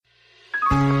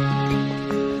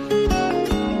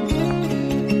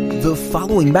The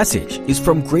following message is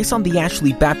from Grace on the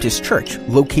Ashley Baptist Church,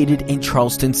 located in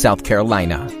Charleston, South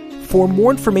Carolina. For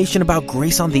more information about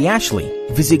Grace on the Ashley,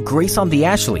 visit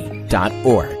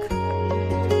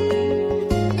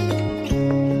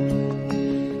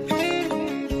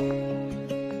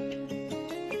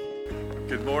graceontheashley.org.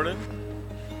 Good morning.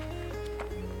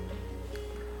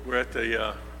 We're at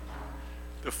the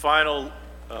final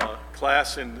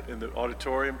class in the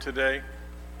auditorium today.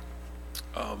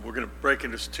 We're going to break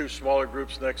into two smaller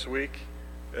groups next week,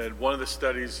 and one of the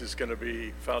studies is going to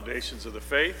be Foundations of the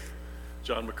Faith,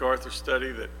 John MacArthur's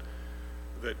study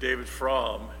that David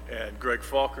Fromm and Greg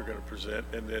Falk are going to present,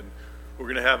 and then we're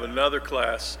going to have another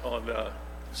class on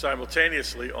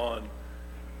simultaneously on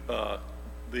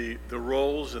the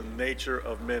roles and nature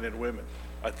of men and women.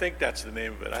 I think that's the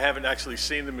name of it. I haven't actually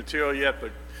seen the material yet,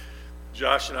 but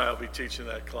Josh and I will be teaching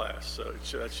that class, so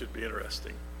that should be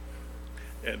interesting.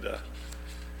 And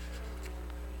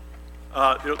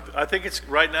I think it's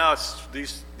right now.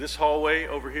 It's this hallway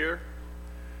over here,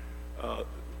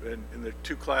 and the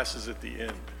two classes at the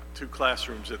end, two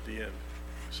classrooms at the end.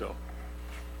 So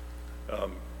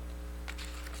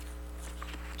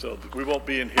we won't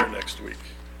be in here next week.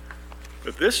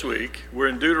 But this week we're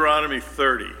in Deuteronomy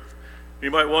 30.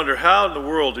 You might wonder, how in the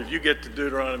world did you get to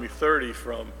Deuteronomy 30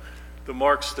 from the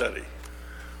Mark study?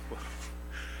 Well,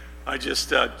 I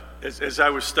just as I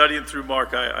was studying through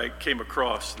Mark, I came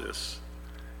across this.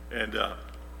 And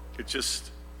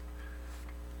it's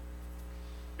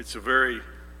a very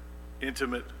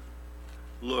intimate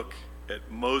look at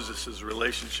Moses'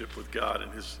 relationship with God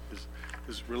and his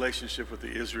relationship with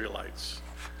the Israelites.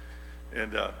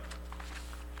 And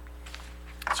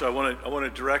so I want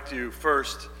to direct you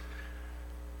first.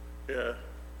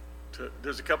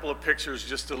 There's a couple of pictures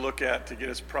just to look at to get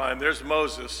us primed. There's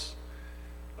Moses.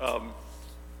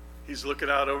 He's looking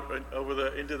out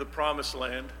into the Promised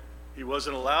Land. He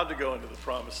wasn't allowed to go into the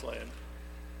Promised Land,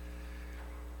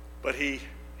 but he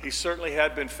certainly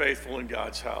had been faithful in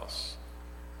God's house.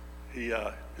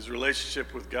 His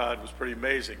relationship with God was pretty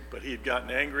amazing, but he had gotten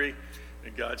angry,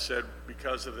 and God said,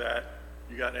 because of that,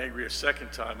 you got angry a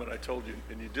second time when I told you,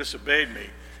 and you disobeyed me,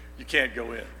 you can't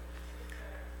go in.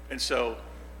 And so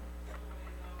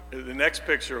the next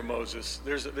picture of Moses,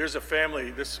 there's a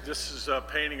family. This is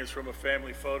painting is from a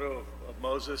family photo of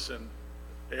Moses and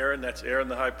Aaron. That's Aaron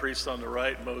the high priest on the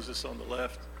right, Moses on the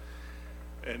left.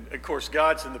 And of course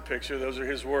God's in the picture. Those are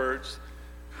his words.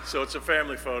 So it's a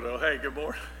family photo. Hey, good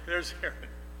morning. There's Aaron.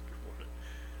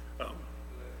 Good morning.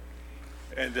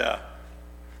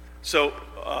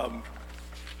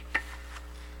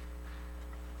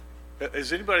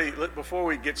 Is anybody, before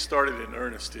we get started in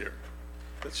earnest here,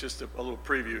 that's just a little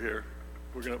preview here.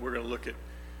 We're gonna look at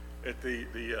the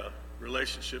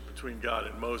relationship between God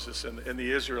and Moses and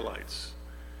the Israelites,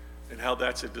 and how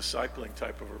that's a discipling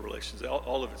type of a relationship.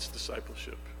 All of it's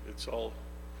discipleship. It's all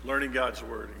learning God's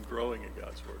word and growing in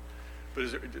God's word.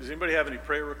 But does anybody have any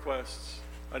prayer requests?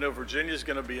 I know Virginia's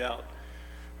going to be out.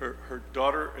 Her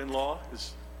daughter-in-law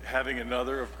is having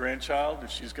another grandchild, and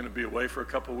she's going to be away for a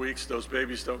couple weeks. Those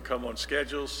babies don't come on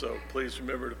schedules, so please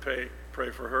remember to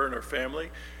pray for her and her family.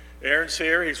 Aaron's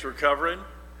here. He's recovering,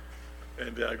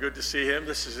 and good to see him.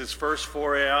 This is his first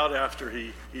foray out after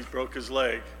he broke his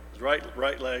leg, his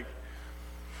right leg.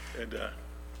 And I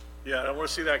don't want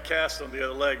to see that cast on the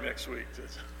other leg next week.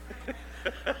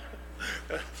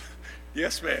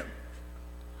 Yes, ma'am.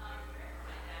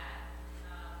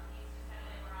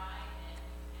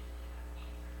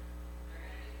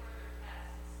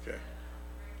 Okay.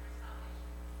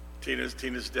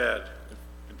 Tina's dad,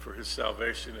 and for his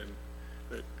salvation, and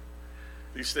that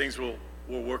these things will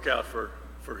work out for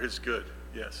his good.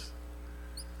 Yes.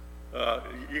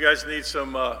 You guys need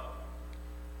some.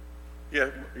 Yeah.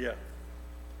 Miss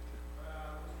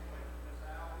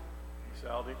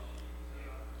Aldi?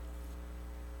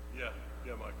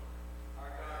 Yeah,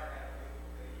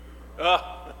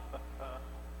 Michael.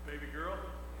 Baby girl?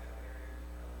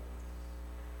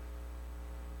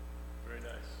 Very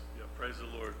nice. Yeah, praise the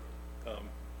Lord.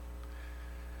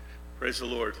 Praise the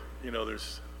Lord. You know,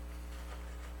 there's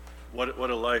what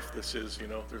a life this is. You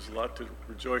know, there's a lot to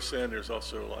rejoice in. There's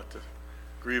also a lot to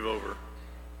grieve over.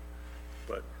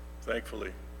 But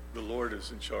thankfully, the Lord is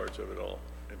in charge of it all,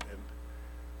 and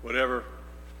whatever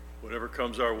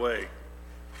comes our way,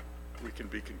 we can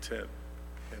be content,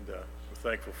 and we're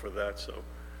thankful for that. So,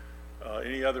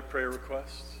 any other prayer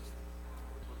requests?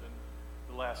 Within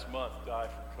the last month,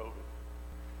 died from COVID.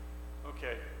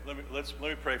 Okay, let me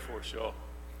pray for us, y'all,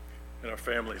 and our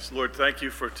families. Lord, thank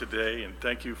you for today, and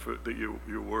thank you for that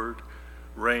your word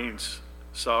reigns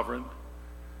sovereign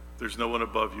There's no one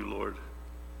above you, Lord.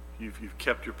 You've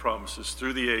kept your promises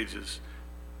through the ages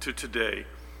to today.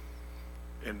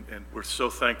 And we're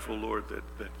so thankful, Lord,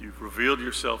 that you've revealed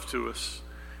yourself to us,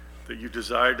 that you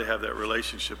desired to have that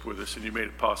relationship with us, and you made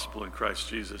it possible in Christ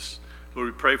Jesus.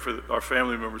 Lord, we pray for our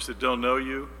family members that don't know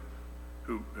you,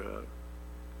 who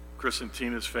Chris and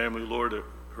Tina's family, Lord,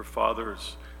 her father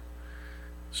is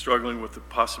struggling with the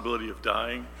possibility of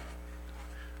dying.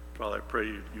 Father, I pray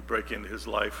you break into his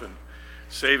life and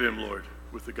save him, Lord,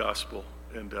 with the gospel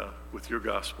and with your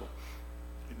gospel,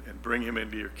 and bring him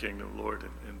into your kingdom, Lord.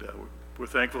 And we're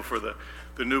thankful for the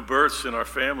new births in our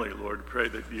family, Lord. Pray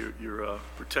that your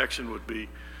protection would be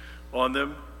on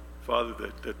them,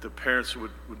 Father, that the parents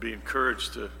would be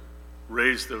encouraged to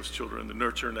raise those children in the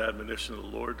nurture and admonition of the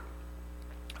Lord.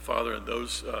 Father, and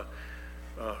those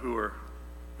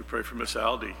we pray for Miss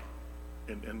Aldi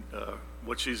and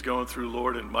what she's going through,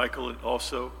 Lord, and Michael and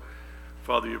also.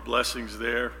 Father, your blessings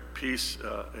there, peace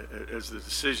as the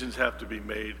decisions have to be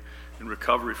made in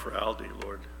recovery for Aldi,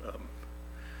 Lord.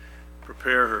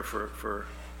 Prepare her for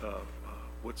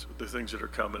what's the things that are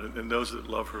coming, and those that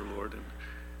love her, Lord.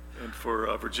 And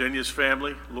for Virginia's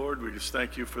family, Lord, we just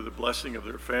thank you for the blessing of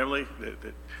their family,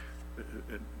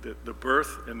 the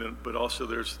birth, but also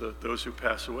there's those who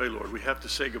pass away, Lord. We have to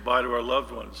say goodbye to our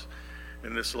loved ones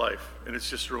in this life, and it's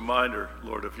just a reminder,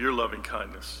 Lord, of your loving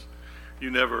kindness. You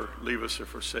never leave us or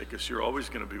forsake us. You're always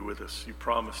going to be with us. You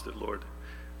promised it, Lord.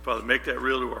 Father, make that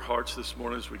real to our hearts this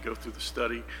morning as we go through the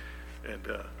study, and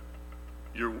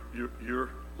your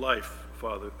life,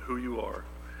 Father, who you are,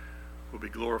 will be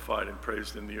glorified and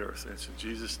praised in the earth. And it's in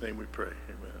Jesus' name we pray.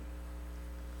 Amen.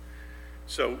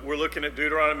 So we're looking at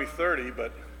Deuteronomy 30,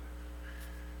 but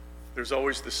there's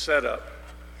always the setup.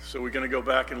 So we're going to go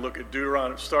back and look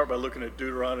at start by looking at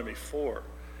Deuteronomy 4.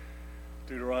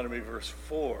 Deuteronomy verse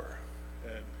 4.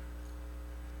 And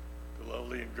the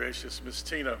lovely and gracious Miss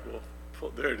Tina will pull,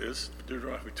 there it is,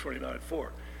 Deuteronomy 29:4.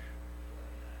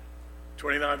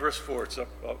 29 verse 4, it's up,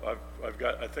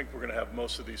 I think we're going to have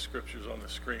most of these scriptures on the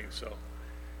screen, so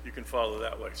you can follow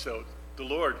that way. So the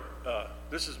Lord,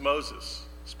 this is Moses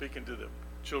speaking to the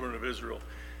children of Israel.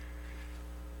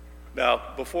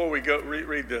 Now, before we go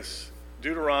read this,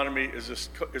 Deuteronomy is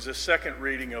a second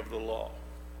reading of the law.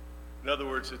 In other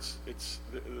words,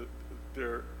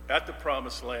 they're at the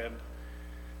promised land.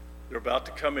 They're about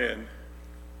to come in.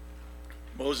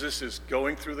 Moses is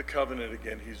going through the covenant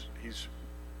again. He's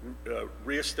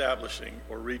reestablishing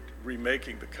or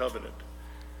remaking the covenant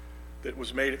that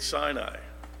was made at Sinai,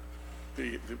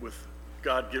 with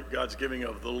God's giving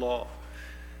of the law,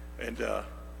 and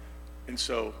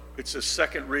so it's a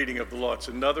second reading of the law. It's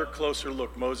another closer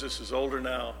look. Moses is older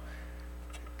now.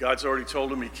 God's already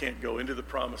told him he can't go into the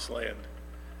promised land,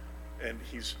 and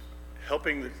he's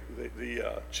helping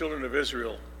the children of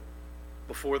Israel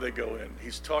before they go in.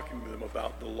 He's talking to them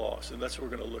about the laws, and that's what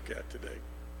we're going to look at today.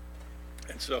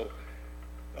 And so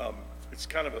it's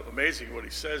kind of amazing what he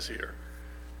says here.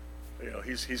 You know,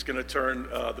 he's going to turn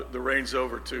the reins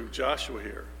over to Joshua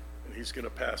here, and he's going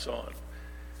to pass on.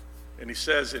 And he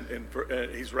says,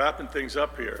 he's wrapping things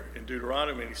up here in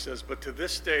Deuteronomy, and he says, "But to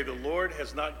this day the Lord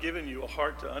has not given you a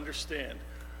heart to understand,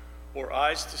 or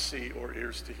eyes to see, or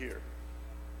ears to hear."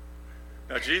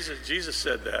 Now Jesus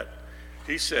said that.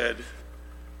 He said,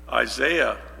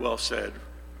 Isaiah well said,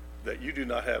 that you do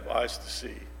not have eyes to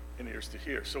see and ears to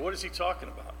hear. So what is he talking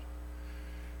about?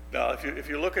 Now, if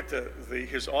you look at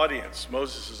his audience,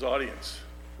 Moses' audience,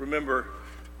 remember,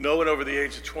 no one over the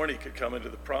age of 20 could come into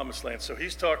the promised land. So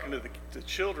he's talking to the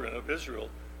children of Israel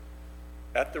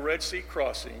at the Red Sea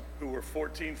crossing, who were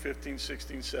 14, 15,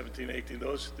 16, 17, 18.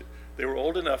 They were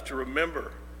old enough to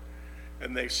remember,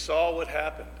 and they saw what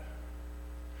happened.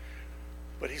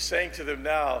 But he's saying to them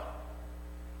now,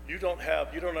 you don't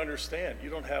understand. You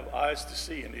don't have eyes to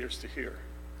see and ears to hear.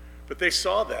 But they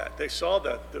saw that. They saw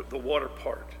that the water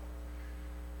part.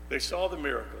 They saw the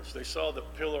miracles. They saw the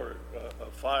pillar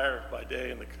of fire by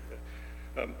day and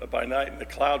by night, and the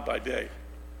cloud by day.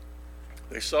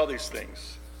 They saw these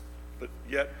things, but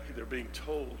yet they're being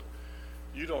told,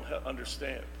 you don't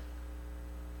understand.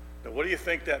 Now, what do you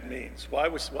think that means? Why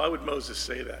would Moses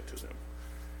say that to them?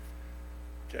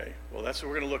 Okay, well, that's what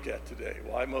we're going to look at today,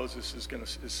 why Moses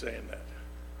is saying that.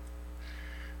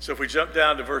 So if we jump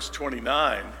down to verse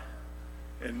 29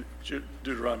 in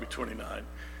Deuteronomy 29,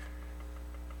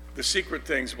 the secret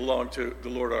things belong to the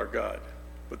Lord our God,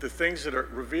 but the things that are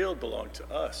revealed belong to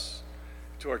us,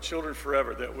 to our children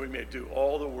forever, that we may do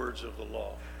all the words of the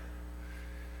law.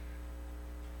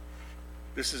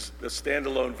 This is a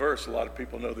standalone verse. A lot of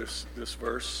people know this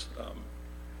verse.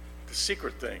 The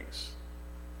secret things.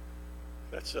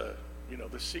 That's the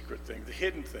secret thing, the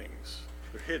hidden things.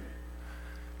 They're hidden.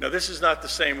 Now, this is not the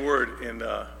same word in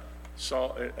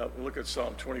look at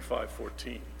Psalm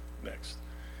 25:14 next.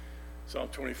 Psalm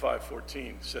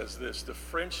 25:14 says this: the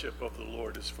friendship of the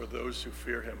Lord is for those who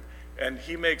fear him, and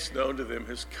he makes known to them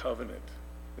his covenant.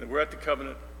 And we're at the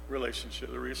covenant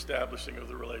relationship, the reestablishing of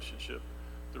the relationship,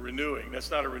 the renewing.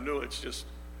 That's not a renewal, it's just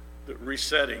the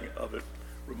resetting of it,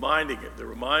 reminding it, the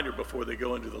reminder before they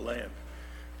go into the land.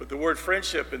 But the word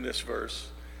friendship in this verse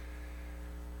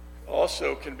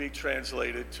also can be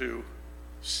translated to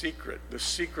secret. The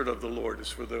secret of the Lord is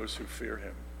for those who fear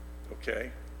him.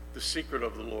 Okay? The secret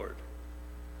of the Lord.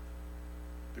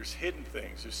 There's hidden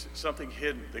things. There's something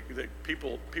hidden that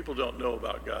people don't know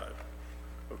about God.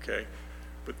 Okay?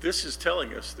 But this is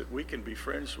telling us that we can be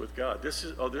friends with God. This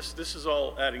is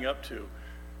all adding up to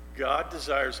God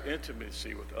desires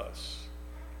intimacy with us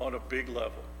on a big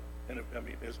level. And I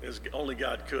mean, as only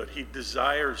God could. He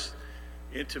desires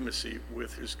intimacy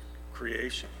with his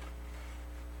creation.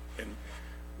 And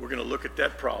we're going to look at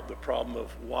that problem, the problem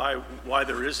of why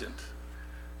there isn't,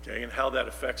 okay, and how that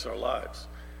affects our lives.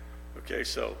 Okay,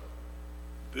 so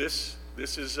this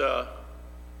is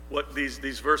what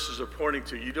these verses are pointing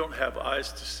to. You don't have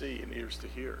eyes to see and ears to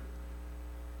hear.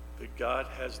 That God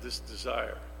has this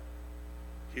desire.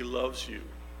 He loves you.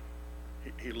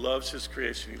 He loves his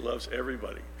creation. He loves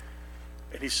everybody.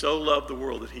 And he so loved the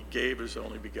world that he gave his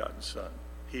only begotten Son.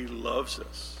 He loves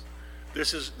us.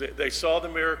 They saw the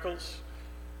miracles,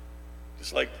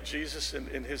 just like Jesus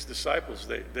and his disciples.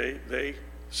 They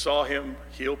saw him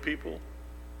heal people,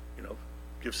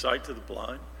 give sight to the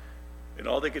blind. And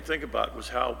all they could think about was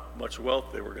how much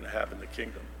wealth they were going to have in the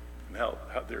kingdom and how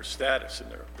their status in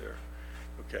there.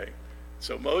 Okay?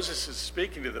 So Moses is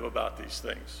speaking to them about these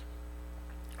things.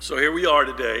 So here we are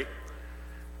today,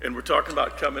 and we're talking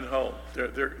about coming home.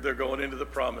 They're going into the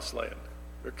promised land.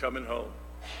 They're coming home.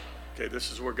 Okay,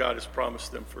 this is where God has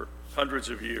promised them for hundreds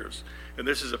of years. And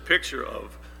this is a picture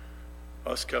of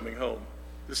us coming home.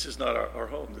 This is not our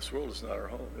home. This world is not our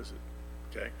home, is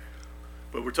it? Okay?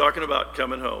 But we're talking about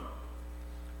coming home.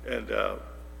 And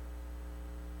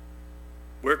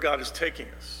where God is taking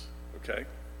us, okay?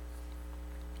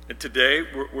 And today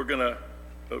we're gonna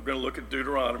look at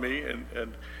Deuteronomy,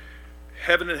 and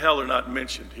heaven and hell are not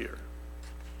mentioned here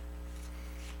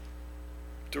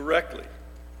directly.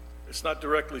 It's not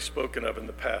directly spoken of in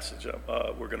the passage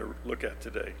we're going to look at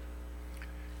today.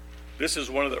 This is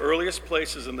one of the earliest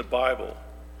places in the Bible.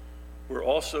 We're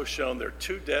also shown there are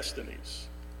two destinies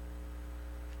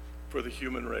for the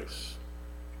human race.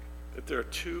 That there are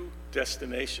two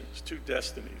destinations, two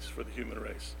destinies for the human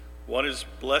race. One is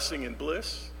blessing and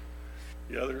bliss.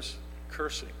 The other is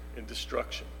cursing and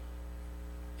destruction.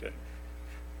 Okay.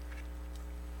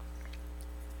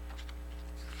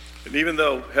 And even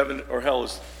though heaven or hell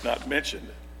is not mentioned,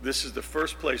 this is the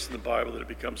first place in the Bible that it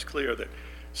becomes clear that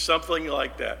something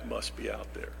like that must be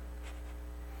out there.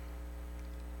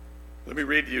 Let me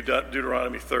read to you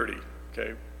Deuteronomy 30,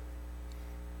 okay?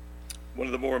 One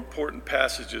of the more important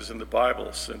passages in the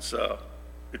Bible, since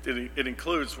it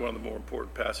includes one of the more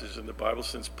important passages in the Bible,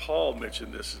 since Paul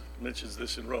mentions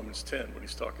this in Romans 10 when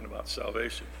he's talking about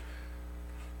salvation.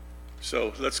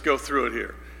 So let's go through it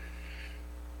here.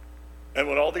 And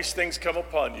when all these things come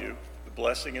upon you, the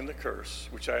blessing and the curse,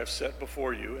 which I have set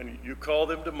before you, and you call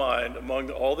them to mind among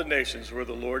all the nations where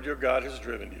the Lord your God has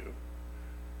driven you.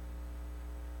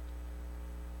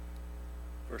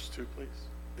 Verse 2, please.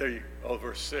 There you go. Oh,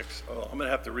 verse 6. Oh, I'm going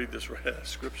to have to read this right out of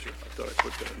Scripture. I thought I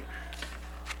put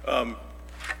that in.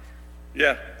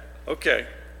 Yeah, okay.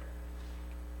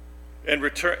 And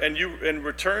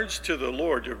returns to the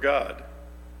Lord your God,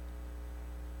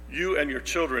 you and your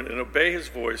children, and obey his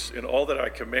voice in all that I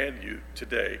command you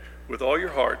today, with all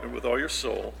your heart and with all your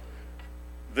soul.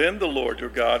 Then the Lord your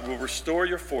God will restore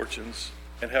your fortunes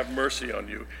and have mercy on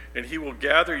you, and he will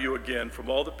gather you again from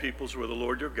all the peoples where the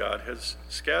Lord your God has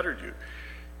scattered you.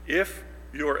 If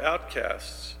your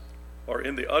outcasts are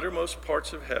in the uttermost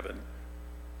parts of heaven,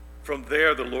 from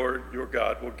there the Lord your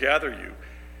God will gather you,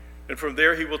 and from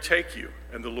there he will take you,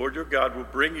 and the Lord your God will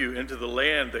bring you into the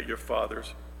land that your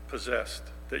fathers possessed,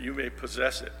 that you may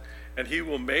possess it. And he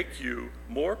will make you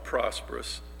more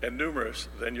prosperous and numerous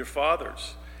than your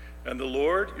fathers. And the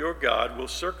Lord your God will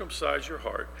circumcise your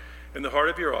heart and the heart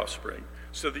of your offspring,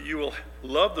 so that you will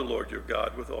love the Lord your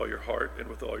God with all your heart and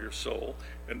with all your soul,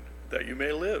 and that you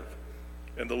may live.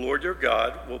 And the Lord your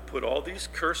God will put all these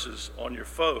curses on your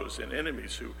foes and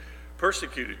enemies who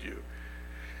persecuted you.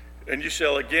 And you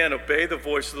shall again obey the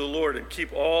voice of the Lord and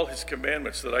keep all his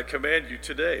commandments that I command you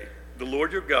today. The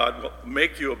Lord your God will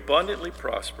make you abundantly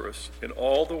prosperous in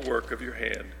all the work of your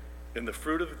hand, in the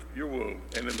fruit of your womb,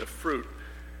 and in the fruit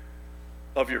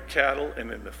of your cattle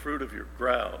and in the fruit of your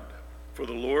ground. For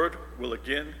the Lord will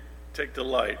again take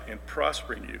delight in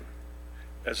prospering you,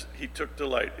 as he took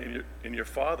delight in your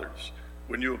fathers,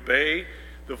 when you obey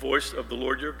the voice of the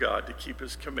Lord your God to keep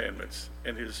his commandments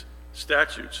and his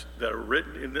statutes that are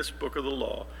written in this book of the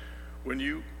law, when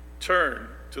you turn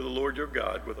to the Lord your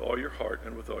God with all your heart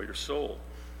and with all your soul.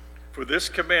 For this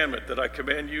commandment that I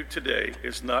command you today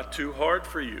is not too hard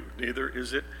for you, neither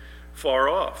is it far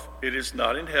off. It is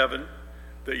not in heaven,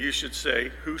 that you should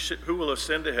say, who will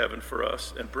ascend to heaven for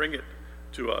us and bring it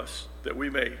to us, that we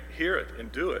may hear it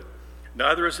and do it.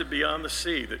 Neither is it beyond the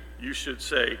sea, that you should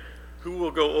say, who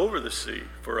will go over the sea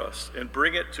for us and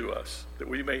bring it to us, that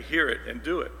we may hear it and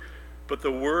do it. But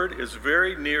the word is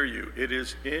very near you. It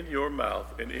is in your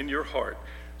mouth and in your heart,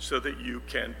 so that you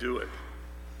can do it.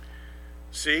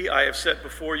 See, I have set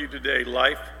before you today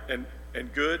life and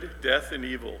good, death and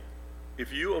evil.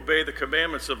 If you obey the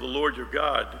commandments of the Lord your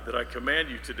God that I command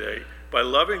you today, by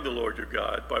loving the Lord your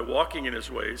God, by walking in his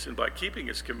ways, and by keeping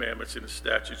his commandments and his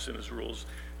statutes and his rules,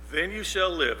 then you shall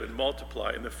live and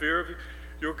multiply, and the fear of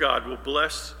your God will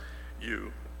bless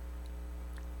you.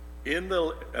 And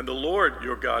the Lord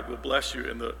your God will bless you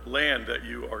in the land that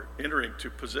you are entering to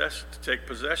take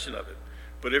possession of it.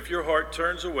 But if your heart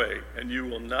turns away, and you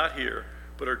will not hear,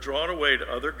 but are drawn away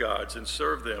to other gods and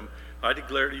serve them, I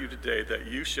declare to you today that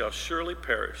you shall surely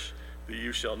perish, that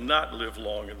you shall not live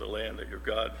long in the land that your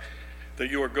God, that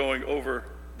you are going over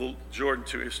the Jordan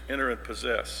to enter and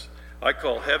possess. I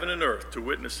call heaven and earth to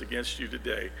witness against you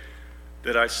today,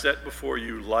 that I set before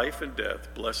you life and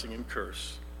death, blessing and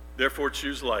curse. Therefore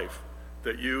choose life,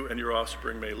 that you and your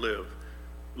offspring may live,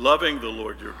 loving the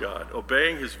Lord your God,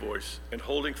 obeying his voice, and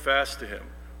holding fast to him.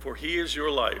 For he is your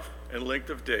life and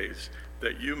length of days,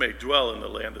 that you may dwell in the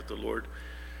land that the Lord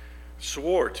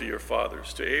swore to your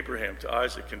fathers, to Abraham, to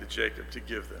Isaac, and to Jacob, to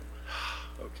give them.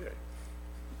 Okay.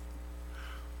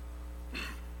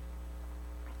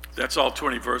 That's all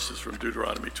 20 verses from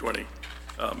Deuteronomy 30,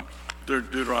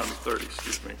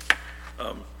 excuse me.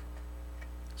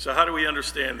 So how do we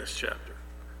understand this chapter?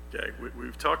 Okay,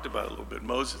 we've talked about it a little bit.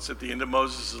 Moses, at the end of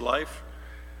Moses' life,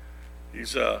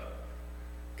 he's going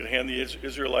to hand the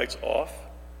Israelites off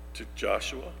to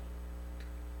Joshua.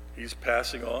 He's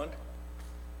passing on.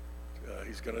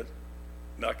 He's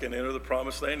not going to enter the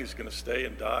promised land. He's going to stay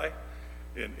and die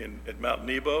at Mount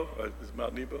Nebo. Is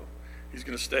Mount Nebo? He's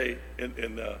going to stay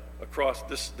across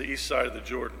the east side of the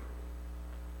Jordan.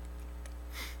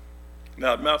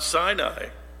 Now at Mount Sinai,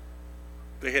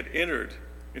 they had entered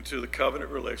into the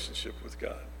covenant relationship with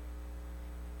God.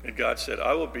 And God said,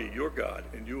 I will be your God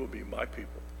and you will be my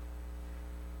people.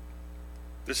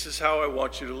 This is how I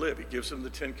want you to live. He gives them the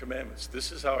 10 commandments.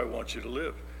 This is how I want you to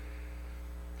live.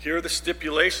 Here are the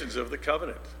stipulations of the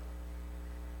covenant.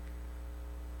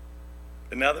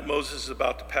 And now that Moses is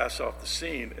about to pass off the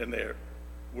scene and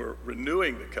we're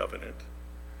renewing the covenant,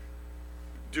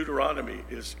 Deuteronomy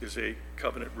is a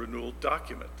covenant renewal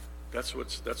document. That's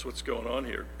what's going on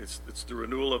here. It's the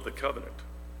renewal of the covenant.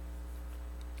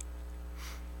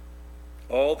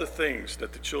 All the things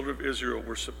that the children of Israel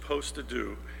were supposed to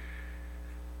do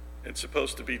and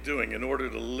supposed to be doing in order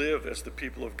to live as the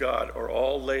people of God are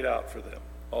all laid out for them,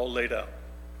 all laid out.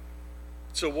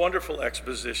 It's a wonderful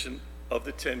exposition of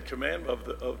the Ten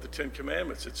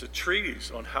Commandments. It's a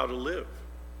treatise on how to live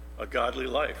a godly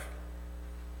life.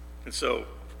 And so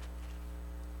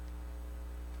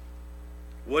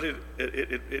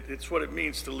it's what it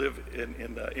means to live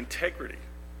in integrity,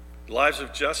 lives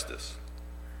of justice,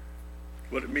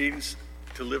 what it means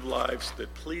to live lives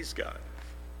that please God.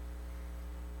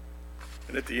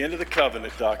 And at the end of the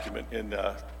covenant document in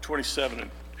 27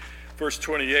 and verse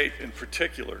 28 in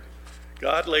particular,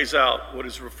 God lays out what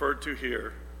is referred to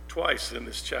here twice in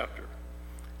this chapter: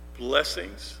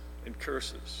 blessings and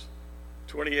curses.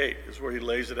 28 is where he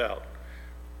lays it out.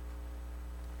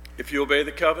 If you obey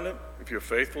the covenant, if you're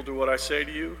faithful to what I say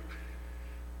to you,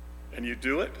 and you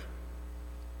do it,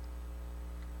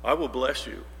 I will bless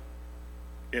you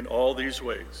in all these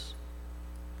ways.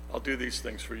 I'll do these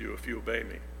things for you if you obey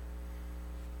me.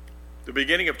 The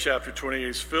beginning of chapter 28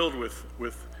 is filled with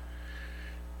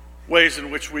ways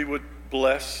in which we could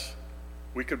bless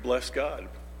God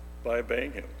by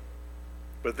obeying him.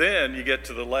 But then you get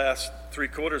to the last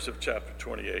 3/4 of chapter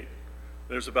 28.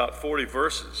 There's about 40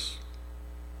 verses.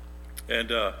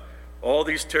 And all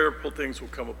these terrible things will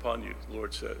come upon you, the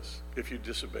Lord says, if you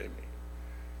disobey me.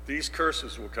 These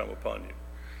curses will come upon you.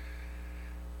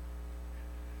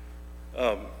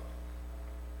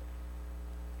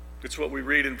 It's what we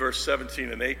read in verse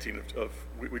 17 and 18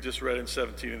 we just read in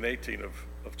 17 and 18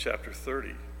 of chapter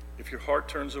 30. If your heart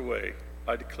turns away,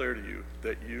 I declare to you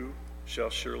that you shall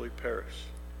surely perish.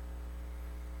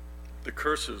 The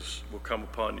curses will come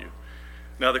upon you.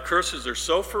 Now the curses are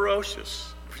so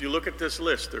ferocious. If you look at this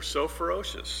list, they're so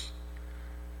ferocious.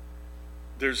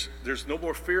 There's no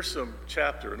more fearsome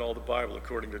chapter in all the Bible,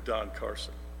 according to Don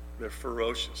Carson. They're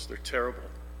ferocious. They're terrible.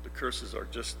 The curses are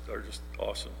just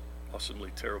awesome,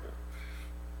 awesomely terrible.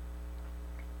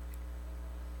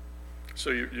 So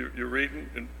you're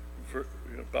reading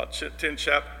about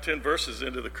 10 verses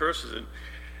into the curses, and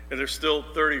there's still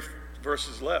 30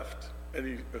 verses left. And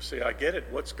you say, I get it.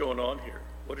 What's going on here?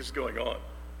 What is going on?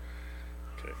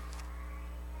 Okay.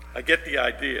 I get the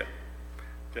idea.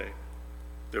 Okay.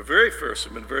 They're very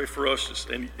fearsome and very ferocious,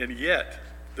 and yet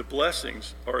the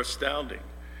blessings are astounding.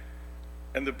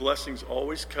 And the blessings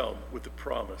always come with the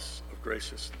promise of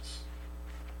graciousness.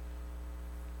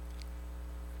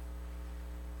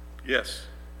 Yes,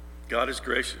 God is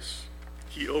gracious.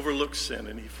 He overlooks sin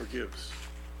and he forgives.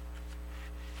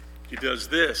 He does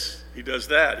this, he does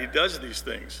that, he does these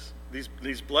things.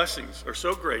 These blessings are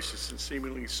so gracious and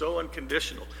seemingly so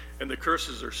unconditional, and the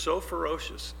curses are so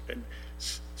ferocious and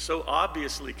so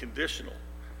obviously conditional.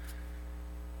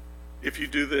 If you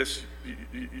do this,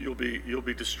 you'll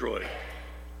be destroyed.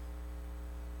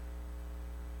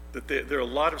 That there are a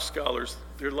lot of scholars,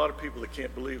 there are a lot of people that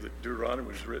can't believe that Deuteronomy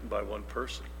was written by one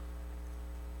person.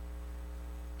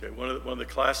 Okay, one of the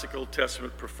classic Old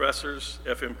Testament professors,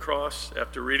 F.M. Cross,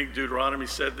 after reading Deuteronomy,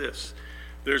 said this: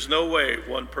 there's no way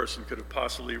one person could have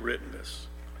possibly written this.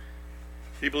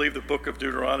 He believed the book of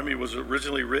Deuteronomy was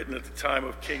originally written at the time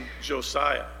of King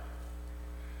Josiah,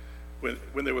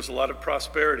 when there was a lot of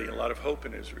prosperity and a lot of hope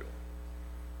in Israel.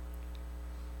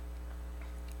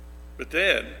 But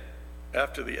then,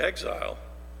 after the exile,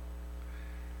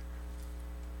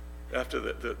 after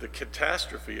the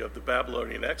catastrophe of the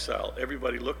Babylonian exile,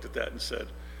 everybody looked at that and said,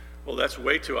 well, that's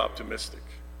way too optimistic,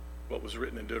 what was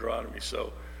written in Deuteronomy.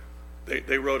 So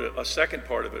they wrote a second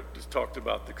part of it that talked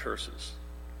about the curses.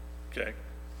 Okay?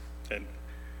 And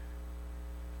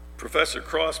Professor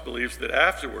Cross believes that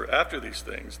after these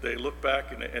things, they look back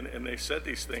and they said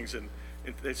these things, and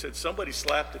they said somebody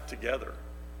slapped it together.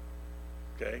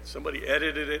 Okay? Somebody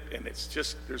edited it, and it's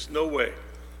just, there's no way,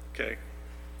 okay,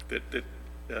 that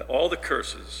all the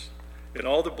curses and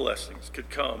all the blessings could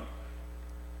come.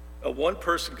 One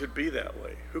person could be that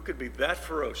way. Who could be that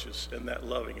ferocious and that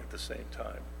loving at the same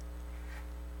time?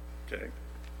 Okay?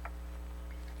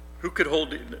 Who could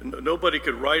nobody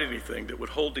could write anything that would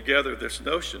hold together this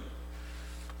notion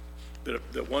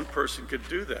that one person could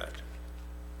do that.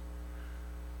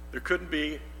 There couldn't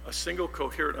be a single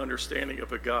coherent understanding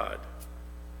of a God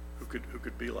who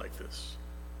could be like this.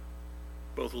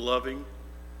 Both loving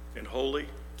and holy,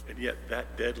 and yet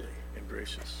that deadly and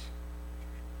gracious.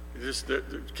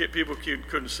 People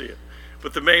couldn't see it.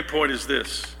 But the main point is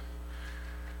this.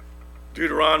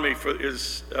 Deuteronomy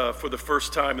is for the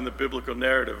first time in the biblical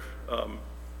narrative,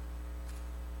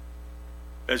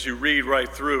 as you read right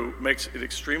through, makes it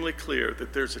extremely clear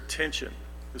that there's a tension.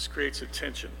 This creates a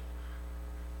tension.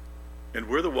 And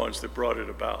we're the ones that brought it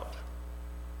about.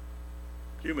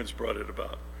 Humans brought it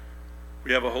about.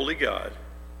 We have a holy God.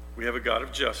 We have a God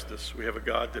of justice. We have a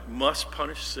God that must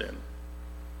punish sin,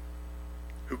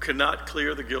 who cannot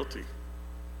clear the guilty.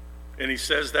 And he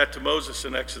says that to Moses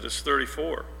in Exodus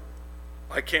 34.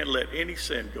 I can't let any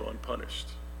sin go unpunished.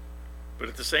 But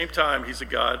at the same time, he's a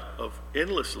God of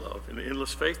endless love and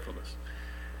endless faithfulness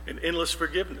and endless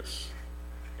forgiveness.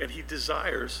 And he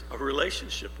desires a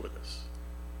relationship with us.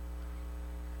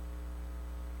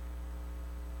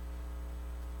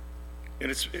 And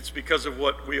it's because of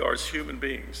what we are as human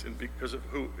beings and because of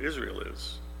who Israel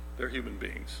is. They're human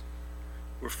beings.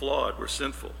 We're flawed, we're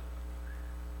sinful.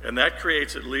 And that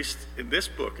creates, at least in this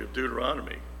book of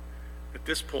Deuteronomy, at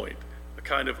this point, a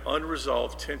kind of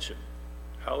unresolved tension.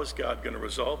 How is God going to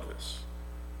resolve this?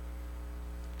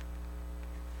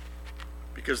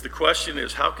 Because the question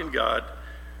is, how can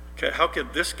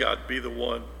this God be the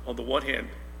one, on the one hand,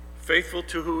 faithful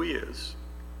to who he is,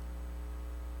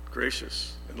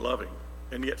 gracious and loving,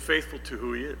 and yet faithful to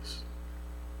who he is?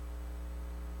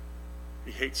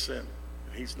 He hates sin,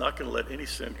 and he's not going to let any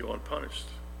sin go unpunished.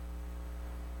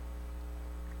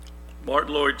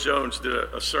 Martin Lloyd-Jones did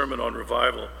a sermon on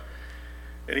revival,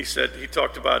 and he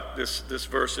talked about this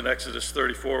verse in Exodus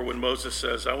 34 when Moses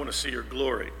says, I want to see your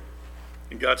glory.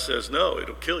 And God says, no,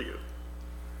 it'll kill you.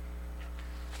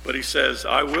 But he says,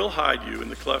 I will hide you in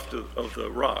the cleft of the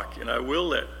rock, and I will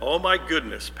let all my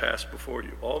goodness pass before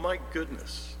you. All my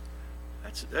goodness.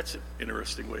 That's an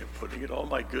interesting way of putting it, all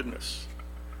my goodness.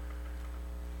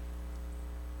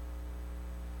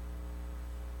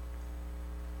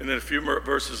 And then a few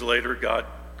verses later, God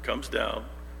comes down.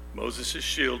 Moses is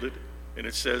shielded. And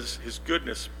it says, his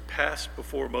goodness passed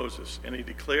before Moses, and he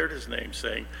declared his name,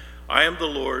 saying, I am the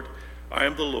Lord,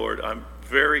 I'm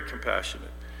very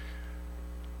compassionate.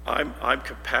 I'm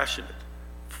compassionate.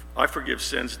 I forgive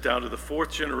sins down to the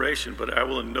 4th generation, but I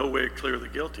will in no way clear the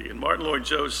guilty. And Martin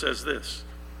Lloyd-Jones says this.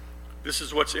 This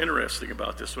is what's interesting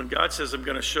about this. When God says, I'm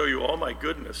going to show you all my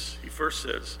goodness, he first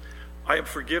says, I am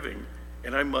forgiving,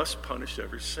 and I must punish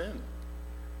every sin.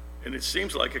 And it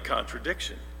seems like a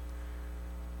contradiction.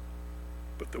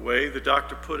 But the way the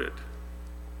doctor put it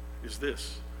is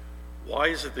this. Why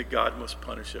is it that God must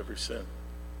punish every sin?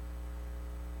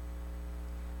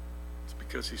 It's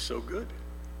because he's so good.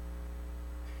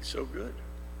 He's so good.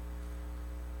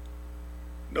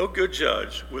 No good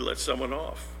judge will let someone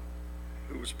off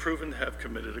who was proven to have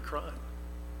committed a crime.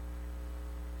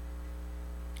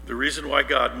 The reason why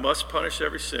God must punish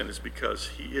every sin is because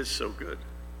he is so good.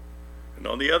 And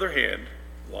on the other hand,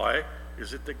 why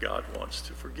is it that God wants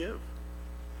to forgive?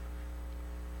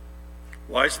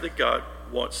 Why is it that God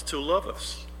wants to love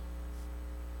us?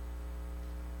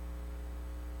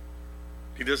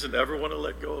 He doesn't ever want to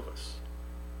let go of us.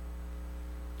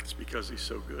 It's because he's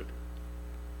so good.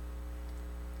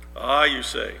 You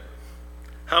say,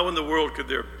 how in the world could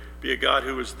there be a God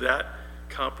who is that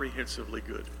comprehensively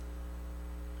good?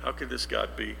 How could this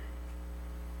God be?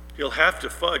 He'll have to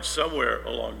fudge somewhere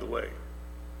along the way.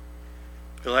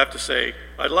 He'll have to say,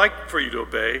 I'd like for you to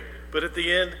obey, but at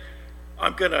the end,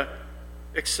 I'm going to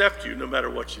accept you no matter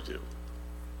what you do.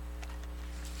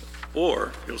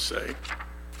 Or he'll say,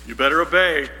 you better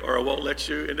obey or I won't let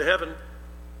you into heaven.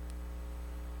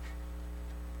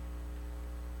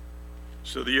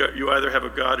 So you either have a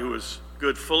God who is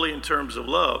good fully in terms of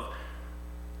love,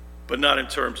 but not in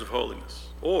terms of holiness.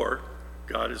 Or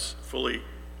God is fully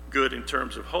good in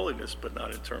terms of holiness, but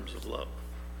not in terms of love.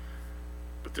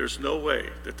 But there's no way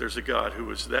that there's a God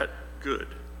who is that good,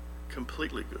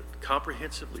 completely good,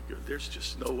 comprehensively good. There's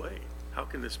just no way. How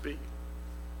can this be?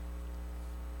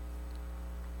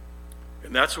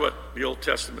 And that's what the Old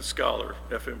Testament scholar,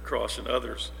 F.M. Cross and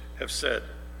others, have said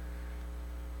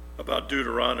about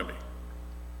Deuteronomy.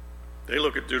 They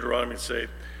look at Deuteronomy and say,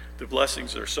 the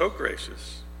blessings are so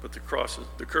gracious, but the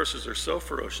curses are so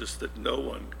ferocious that no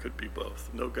one could be both.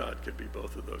 No God could be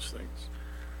both of those things.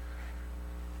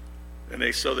 And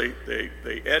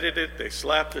they edit it, they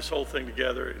slap this whole thing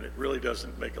together, and it really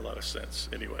doesn't make a lot of sense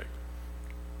anyway.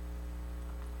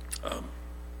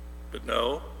 But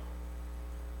no,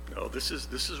 this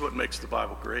is what makes the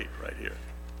Bible great right here.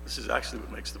 This is actually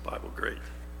what makes the Bible great.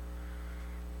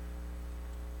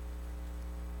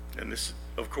 And this,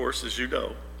 of course, as you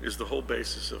know, is the whole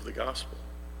basis of the gospel.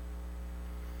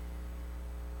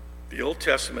 The Old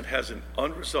Testament has an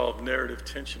unresolved narrative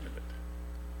tension in it.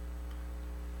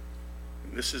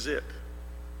 And this is it.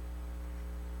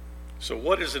 So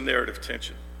what is a narrative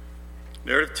tension?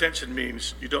 Narrative tension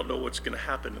means you don't know what's going to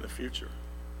happen in the future.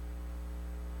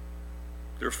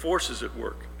 There are forces at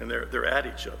work, and they're at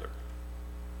each other.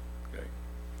 Okay?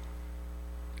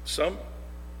 Some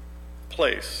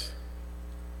place,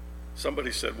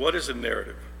 somebody said, what is a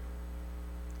narrative?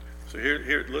 So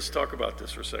here, let's talk about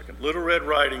this for a second. Little Red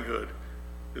Riding Hood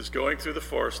is going through the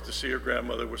forest to see her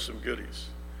grandmother with some goodies.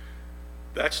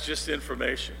 That's just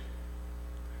information.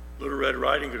 Little Red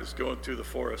Riding Hood is going through the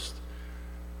forest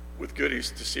with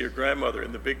goodies to see her grandmother,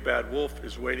 and the big bad wolf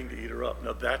is waiting to eat her up.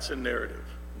 Now that's a narrative.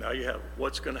 Now you have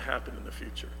what's going to happen in the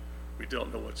future. We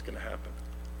don't know what's going to happen.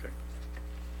 Okay.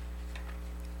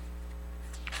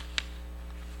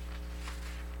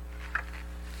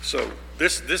 So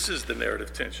this is the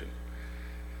narrative tension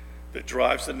that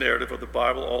drives the narrative of the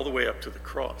Bible all the way up to the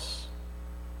cross.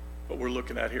 What we're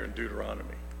looking at here in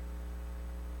Deuteronomy.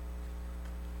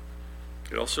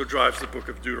 It also drives the book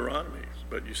of Deuteronomy.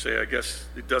 But you say, I guess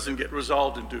it doesn't get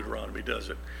resolved in Deuteronomy, does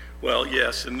it? Well,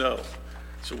 yes and no.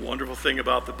 It's a wonderful thing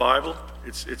about the Bible.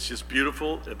 It's just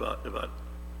beautiful about the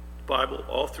Bible.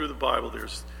 All through the Bible,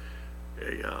 there's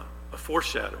a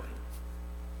foreshadowing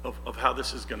of how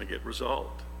this is going to get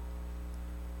resolved.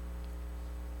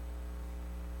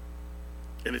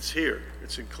 And it's here.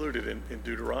 It's included in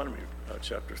Deuteronomy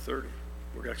chapter 30.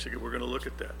 We're going to look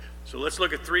at that. So let's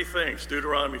look at three things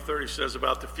Deuteronomy 30 says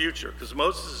about the future, because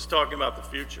Moses is talking about the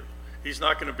future. He's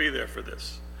not going to be there for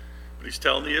this, but he's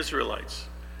telling the Israelites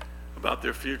about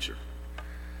their future.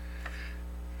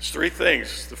 There's three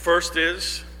things. The first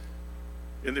is,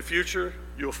 in the future,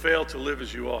 you'll fail to live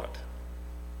as you ought.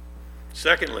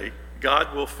 Secondly,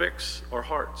 God will fix our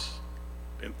hearts.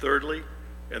 And thirdly,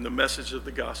 and the message of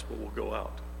the gospel will go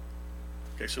out.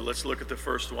 Okay, so let's look at the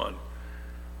first one.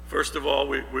 First of all,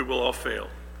 we will all fail.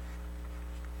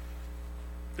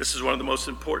 This is one of the most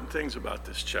important things about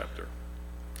this chapter.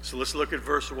 So let's look at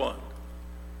verse 1.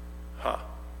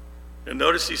 And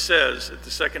notice he says at the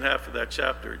second half of that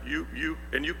chapter,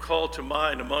 you call to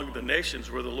mind among the nations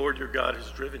where the Lord your God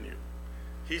has driven you.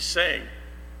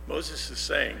 Moses is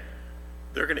saying,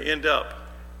 they're going to end up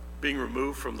being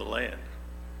removed from the land.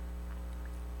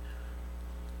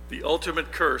 The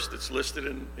ultimate curse that's listed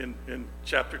in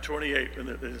chapter 28 in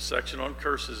the section on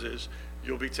curses is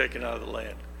you'll be taken out of the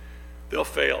land. They'll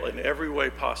fail in every way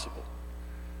possible,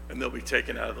 and they'll be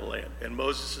taken out of the land. And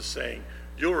Moses is saying,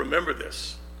 you'll remember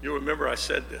this. You'll remember I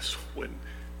said this when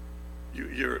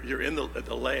you're in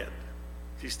the land.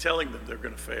 He's telling them they're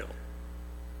going to fail.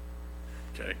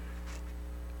 Okay?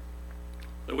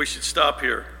 And we should stop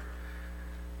here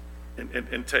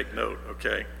and take note,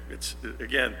 okay?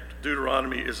 Again,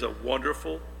 Deuteronomy is a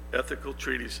wonderful ethical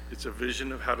treatise. It's a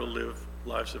vision of how to live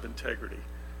lives of integrity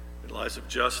and lives of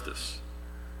justice.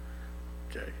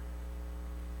 Okay?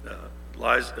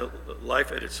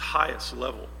 Life at its highest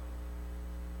level.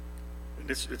 And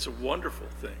it's a wonderful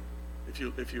thing.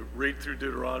 If you read through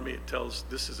Deuteronomy, it tells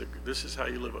this is how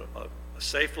you live a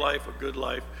safe life, a good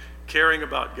life, caring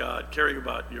about God, caring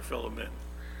about your fellow men.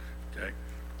 Okay?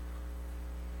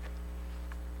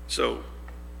 So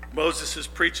Moses is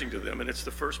preaching to them, and it's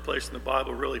the first place in the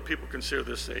Bible, really, people consider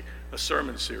this a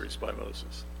sermon series by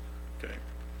Moses. Okay?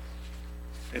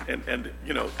 And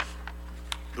you know,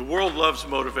 the world loves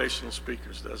motivational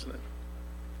speakers, doesn't it?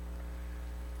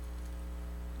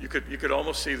 You could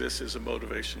almost see this as a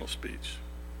motivational speech.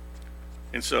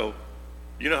 And so,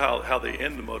 you know how they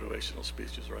end the motivational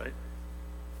speeches, right?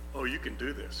 Oh, you can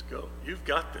do this. Go. You've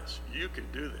got this. You can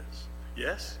do this.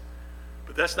 Yes?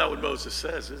 But that's not what Moses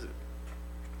says, is it?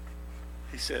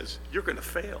 He says, you're going to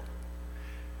fail.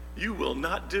 You will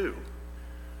not do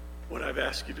what I've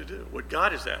asked you to do, what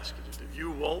God has asked you to do.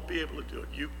 You won't be able to do it.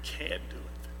 You can't do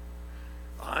it.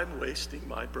 I'm wasting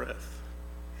my breath.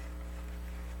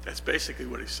 That's basically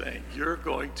what he's saying. You're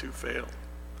going to fail.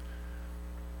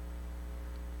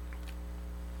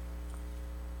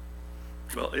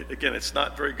 Well, again, it's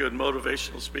not very good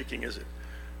motivational speaking, is it?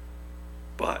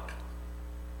 But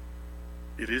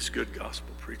it is good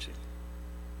gospel preaching.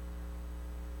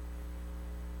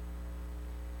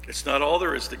 It's not all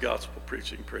there is to gospel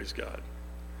preaching, praise God.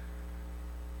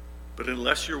 But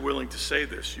unless you're willing to say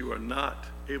this, you are not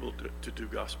able to do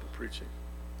gospel preaching.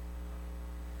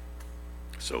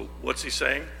 So what's he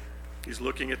saying? He's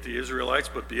looking at the Israelites,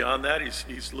 but beyond that,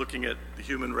 he's looking at the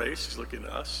human race. He's looking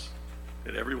at us,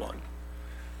 at everyone.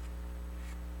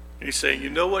 And he's saying,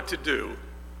 you know what to do,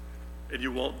 and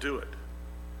you won't do it.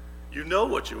 You know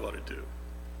what you ought to do.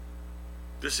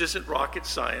 This isn't rocket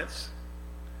science.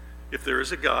 If there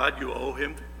is a God, you owe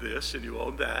him this and you owe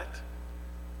him that.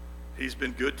 He's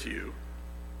been good to you.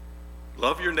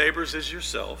 Love your neighbors as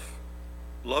yourself.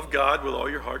 Love God with all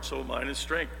your heart, soul, mind, and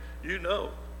strength. You know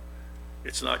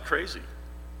it's not crazy.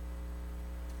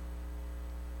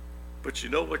 But you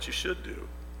know what you should do,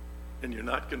 and you're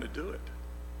not going to do it.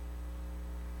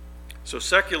 So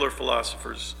secular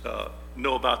philosophers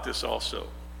know about this also.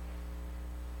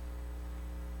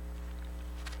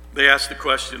 They ask the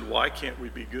question, why can't we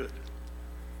be good?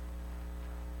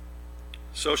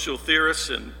 Social theorists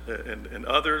and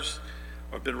others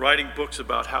have been writing books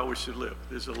about how we should live.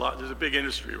 There's a big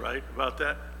industry, right, about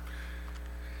that?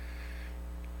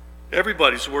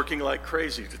 Everybody's working like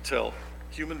crazy to tell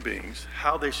human beings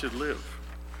how they should live,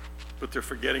 but they're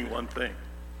forgetting one thing.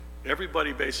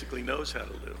 Everybody basically knows how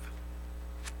to live,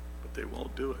 but they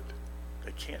won't do it.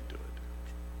 They can't do it.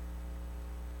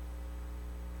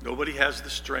 Nobody has the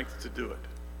strength to do it.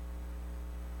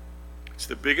 It's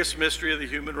the biggest mystery of the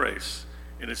human race,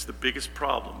 and it's the biggest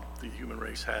problem the human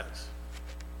race has.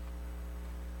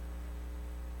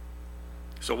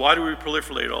 So why do we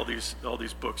proliferate all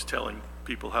these books telling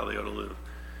people how they ought to live?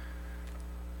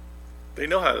 They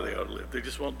know how they ought to live. They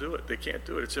just won't do it. They can't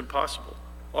do it. It's impossible.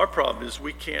 Our problem is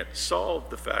we can't solve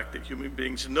the fact that human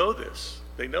beings know this.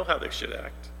 They know how they should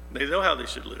act. They know how they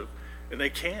should live. And they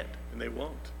can't, and they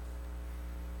won't.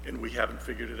 And we haven't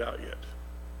figured it out yet.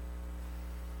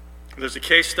 There's a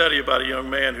case study about a young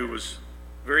man who was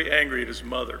very angry at his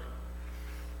mother.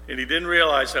 And he didn't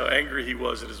realize how angry he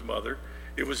was at his mother.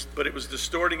 But it was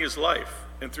distorting his life.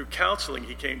 And through counseling,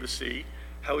 he came to see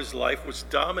how his life was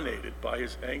dominated by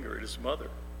his anger at his mother.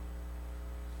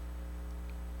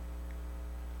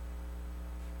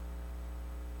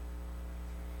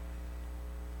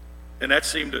 And that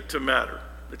seemed to matter.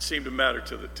 It seemed to matter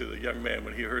to the young man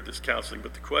when he heard this counseling.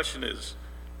 But the question is,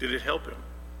 did it help him?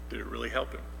 Did it really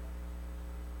help him?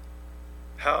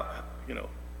 How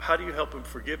do you help him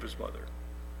forgive his mother?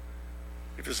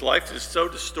 If his life is so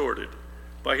distorted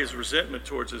by his resentment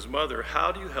towards his mother,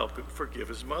 how do you help him forgive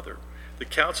his mother? The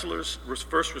counselor's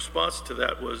first response to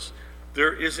that was,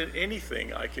 there isn't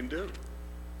anything I can do.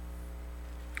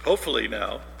 Hopefully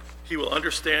now, he will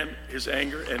understand his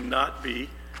anger and not be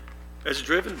as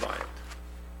driven by it.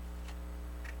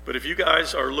 But if you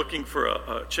guys are looking for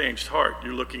a changed heart,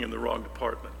 you're looking in the wrong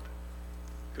department.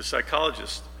 Because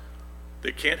psychologists,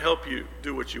 they can't help you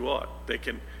do what you ought. They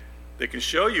can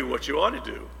show you what you ought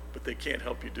to do, but they can't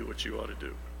help you do what you ought to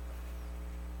do.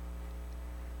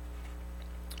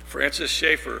 Francis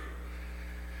Schaeffer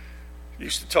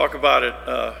used to talk about it,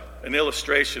 an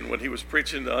illustration when he was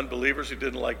preaching to unbelievers who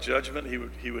didn't like judgment.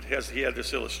 He had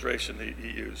this illustration he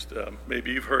used.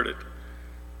 Maybe you've heard it.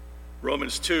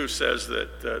 Romans 2 says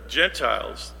that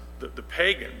Gentiles, the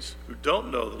pagans who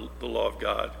don't know the law of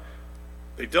God,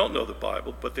 they don't know the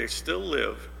Bible, but they still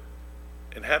live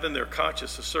and have in their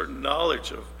conscience a certain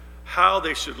knowledge of how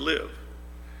they should live.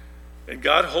 And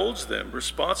God holds them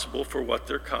responsible for what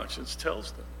their conscience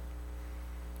tells them.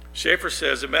 Schaeffer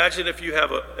says, imagine if you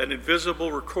have an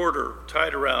invisible recorder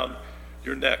tied around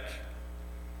your neck.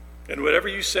 And whatever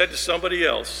you said to somebody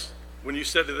else, when you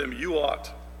said to them, you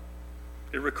ought,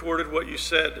 it recorded what you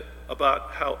said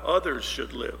about how others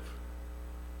should live.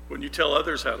 When you tell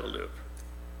others how to live,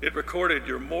 it recorded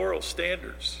your moral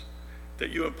standards that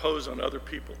you impose on other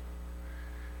people.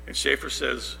 And Schaeffer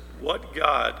says, what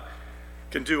God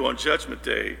can do on Judgment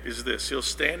Day is this. He'll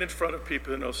stand in front of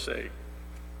people and he'll say,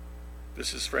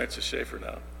 this is Francis Schaeffer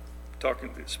now,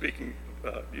 speaking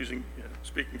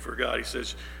for God. He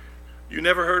says, you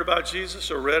never heard about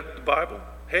Jesus or read the Bible?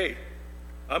 Hey,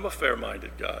 I'm a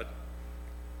fair-minded God.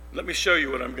 Let me show you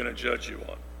what I'm going to judge you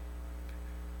on.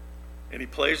 And he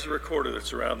plays the recorder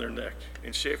that's around their neck.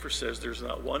 And Schaeffer says there's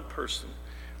not one person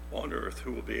on earth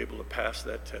who will be able to pass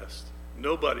that test.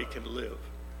 Nobody can live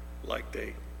like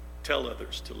they tell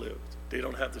others to live. We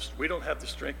don't have the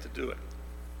strength to do it.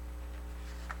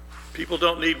 People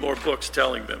don't need more books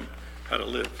telling them how to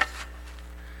live.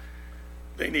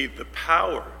 They need the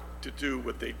power to do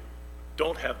what they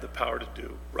don't have the power to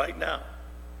do right now.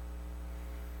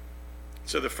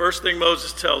 So the first thing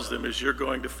Moses tells them is you're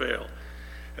going to fail.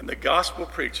 And the gospel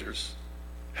preachers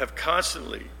have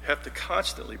to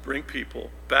constantly bring people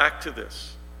back to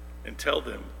this and tell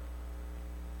them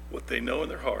what they know in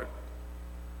their heart,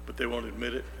 but they won't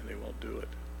admit it and they won't do it.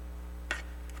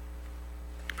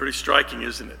 Pretty striking,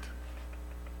 isn't it?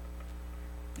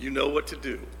 You know what to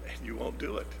do and you won't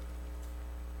do it.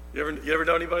 You ever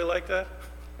know anybody like that?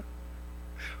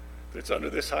 That's under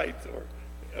this height or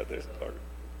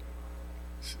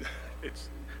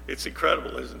it's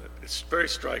incredible, isn't it? It's very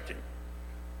striking.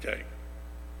 Okay.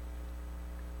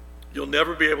 You'll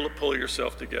never be able to pull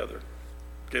yourself together.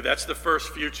 Okay, that's the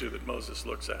first future that Moses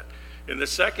looks at. In the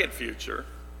second future,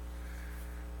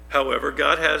 however,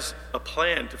 God has a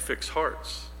plan to fix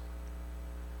hearts.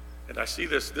 And I see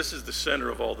this is the center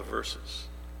of all the verses.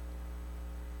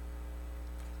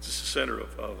 This is the center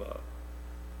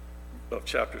of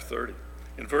chapter 30.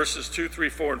 In verses 2, 3,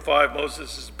 4, and 5,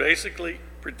 Moses is basically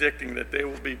predicting that they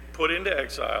will be put into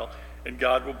exile and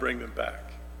God will bring them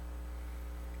back.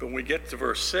 But when we get to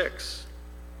verse 6,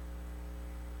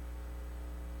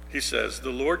 he says,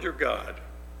 the Lord your God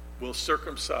will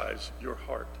circumcise your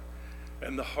heart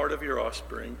and the heart of your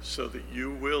offspring so that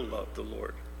you will love the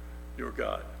Lord your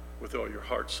God with all your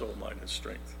heart, soul, mind, and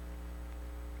strength.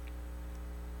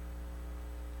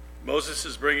 Moses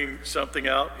is bringing something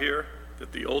out here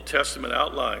that the Old Testament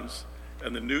outlines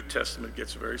and the New Testament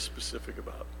gets very specific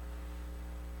about.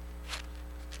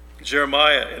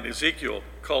 Jeremiah and Ezekiel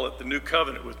call it the new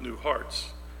covenant with new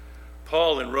hearts.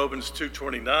 Paul in Romans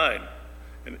 2:29,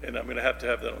 and I'm going to have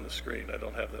that on the screen. I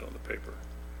don't have that on the paper.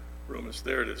 Romans,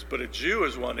 there it is. But a Jew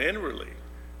is one inwardly,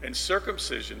 and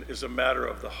circumcision is a matter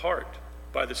of the heart,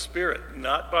 by the Spirit,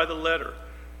 not by the letter.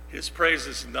 His praise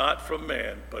is not from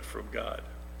man, but from God.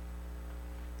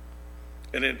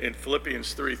 And in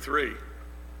Philippians 3:3,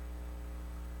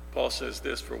 Paul says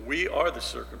this, for we are the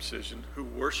circumcision who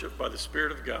worship by the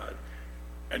Spirit of God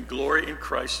and glory in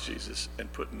Christ Jesus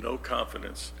and put no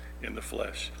confidence in the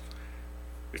flesh.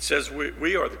 It says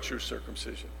we are the true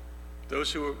circumcision.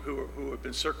 Those who have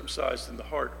been circumcised in the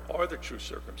heart are the true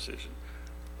circumcision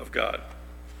of God.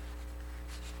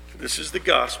 This is the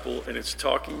gospel, and it's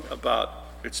talking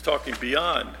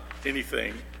beyond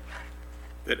anything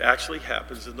that actually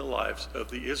happens in the lives of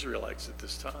the Israelites at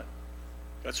this time.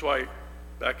 That's why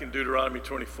back in Deuteronomy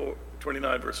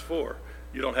 29 verse 4,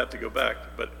 you don't have to go back,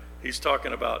 but he's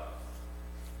talking about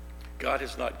God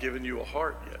has not given you a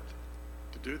heart yet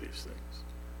to do these things.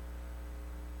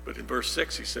 But in verse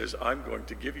 6 he says, I'm going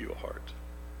to give you a heart.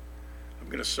 I'm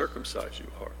going to circumcise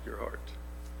your heart.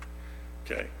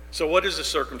 Okay, so what is a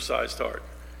circumcised heart?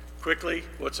 Quickly,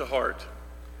 what's a heart?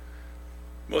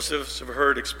 Most of us have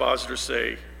heard expositors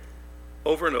say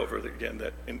over and over again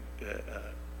that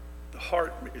the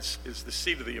heart is the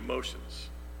seat of the emotions.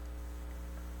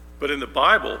 But in the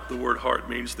Bible, the word heart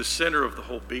means the center of the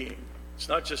whole being. It's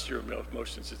not just your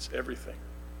emotions, it's everything.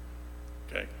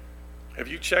 Okay? Have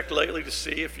you checked lately to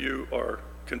see if you are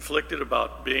conflicted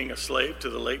about being a slave to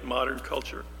the late modern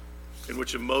culture in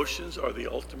which emotions are the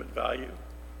ultimate value?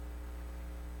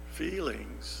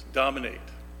 Feelings dominate.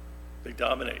 They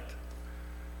dominate.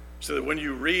 So that when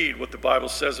you read what the Bible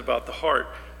says about the heart,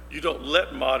 you don't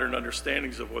let modern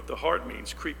understandings of what the heart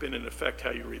means creep in and affect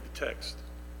how you read the text.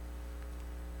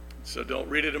 So don't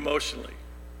read it emotionally.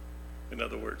 In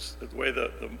other words, the way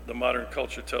the modern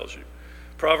culture tells you.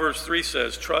 Proverbs 3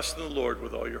 says, trust in the Lord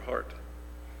with all your heart.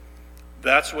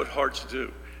 That's what hearts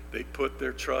do. They put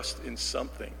their trust in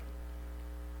something.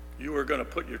 You are going to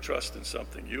put your trust in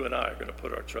something. You and I are going to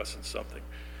put our trust in something.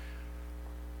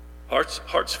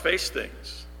 Hearts face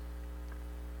things.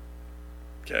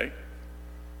 Okay?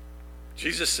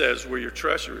 Jesus says where your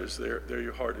treasure is, there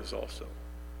your heart is also.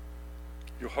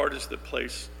 Your heart is the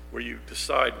place where you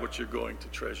decide what you're going to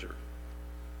treasure,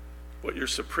 what your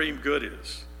supreme good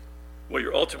is, what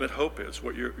your ultimate hope is,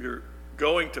 what you're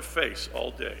going to face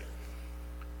all day.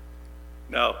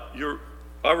 Now,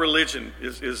 our religion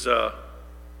is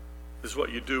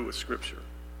what you do with Scripture.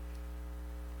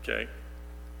 Okay?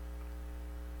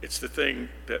 It's the thing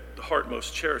that the heart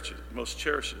most cherishes,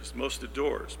 most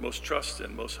adores, most trusts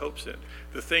in, most hopes in.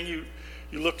 The thing you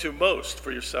look to most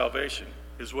for your salvation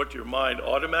is what your mind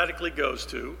automatically goes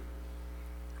to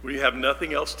when you have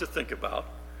nothing else to think about.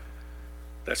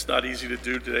 That's not easy to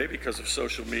do today because of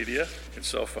social media and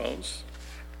cell phones.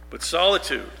 But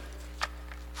solitude.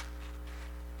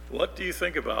 What do you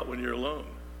think about when you're alone?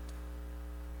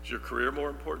 Is your career more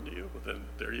important to you? Well, then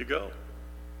there you go.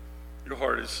 Your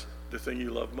heart is the thing you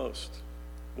love most.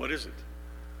 What is it?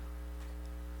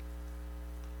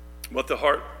 What the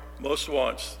heart most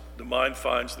wants, the mind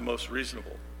finds the most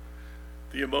reasonable.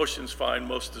 The emotions find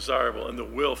most desirable, and the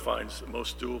will finds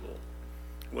most doable.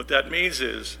 What that means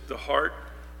is the heart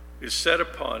is set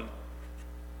upon,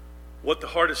 what the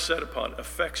heart is set upon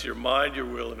affects your mind, your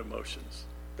will, and emotions.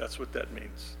 That's what that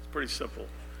means. It's pretty simple.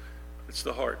 It's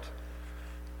the heart.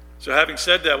 So having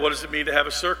said that, what does it mean to have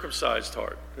a circumcised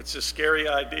heart? It's a scary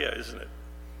idea, isn't it?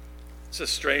 It's a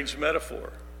strange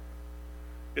metaphor.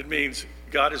 It means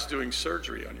God is doing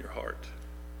surgery on your heart.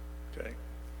 Okay?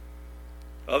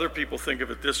 Other people think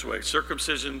of it this way.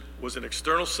 Circumcision was an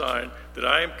external sign that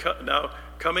I am now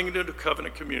coming into the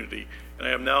covenant community, and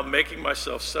I am now making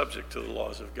myself subject to the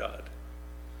laws of God.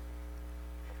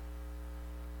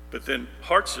 But then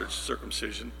heart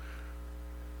circumcision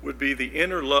would be the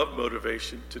inner love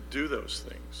motivation to do those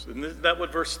things. Isn't that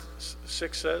what verse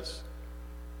 6 says?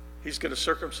 He's going to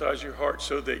circumcise your heart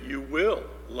so that you will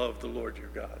love the Lord your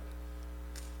God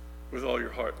with all your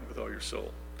heart and with all your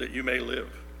soul, that you may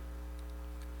live.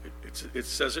 It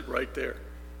says it right there.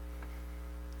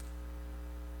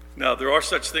 Now, there are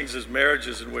such things as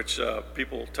marriages in which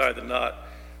people tie the knot,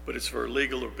 but it's for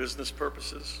legal or business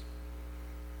purposes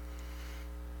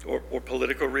or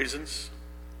political reasons.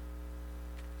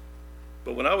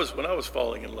 But when I was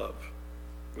falling in love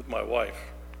with my wife,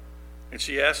 and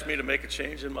she asked me to make a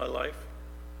change in my life,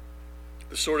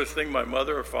 the sort of thing my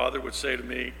mother or father would say to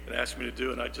me and ask me to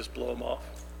do, and I'd just blow them off.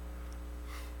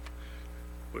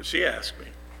 But she asked me,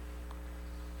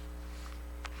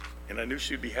 and I knew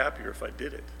she'd be happier if I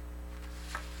did it.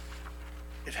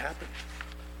 It happened.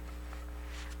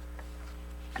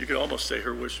 You could almost say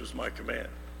her wish was my command.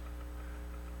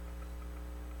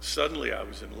 Suddenly I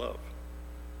was in love.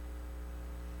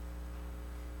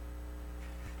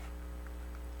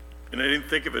 And I didn't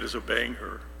think of it as obeying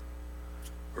her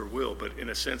will, but in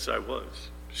a sense I was.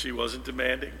 She wasn't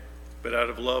demanding, but out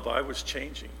of love I was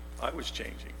changing. And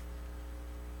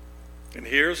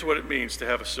here's what it means to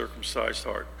have a circumcised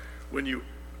heart. What you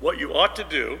ought to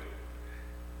do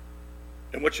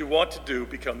and what you want to do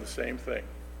become the same thing.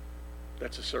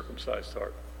 That's a circumcised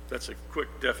heart. That's a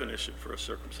quick definition for a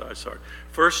circumcised heart.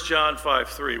 1 John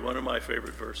 5:3, one of my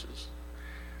favorite verses,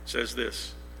 says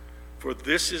this: "For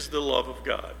this is the love of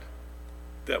God,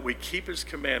 that we keep his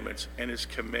commandments, and his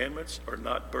commandments are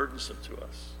not burdensome to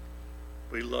us."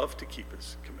 We love to keep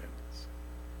his commandments.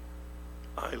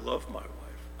 I love my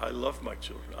wife. I love my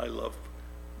children. I love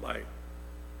my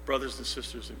brothers and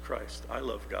sisters in Christ. I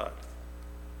love God.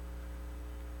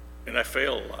 And I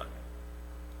fail a lot.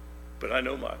 But I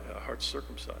know my heart's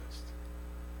circumcised.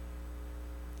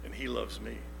 And he loves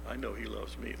me. I know he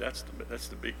loves me. That's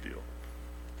the big deal.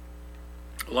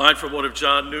 A line from one of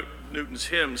John Newton's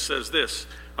hymns says this: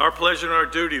 our pleasure and our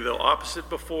duty, though opposite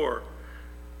before,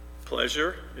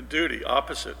 pleasure and duty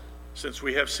opposite, since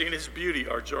we have seen his beauty,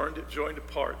 are joined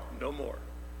apart no more.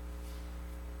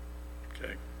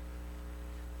 Okay?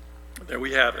 There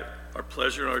we have it. Our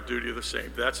pleasure and our duty are the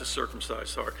same. That's a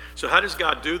circumcised heart. So how does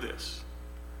God do this?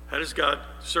 How does God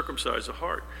circumcise a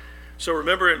heart? So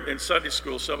remember in Sunday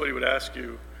school, somebody would ask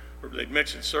you, or they'd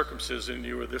mention circumcision, and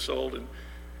you were this old,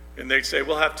 and they'd say,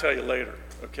 we'll have to tell you later,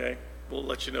 okay? We'll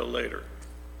let you know later,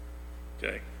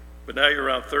 okay? But now you're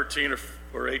around 13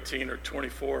 or 18 or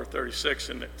 24 or 36,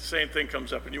 and the same thing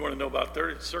comes up, and you want to know about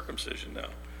circumcision now,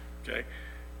 okay?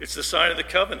 It's the sign of the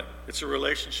covenant. It's a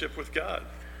relationship with God,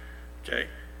 okay?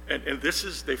 And this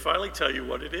is, they finally tell you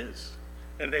what it is.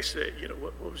 And they say,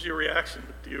 what was your reaction?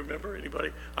 Do you remember?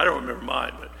 Anybody? I don't remember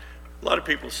mine, but a lot of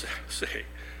people say,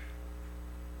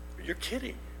 you're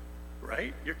kidding,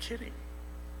 right? You're kidding.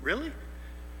 Really?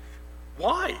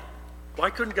 Why? Why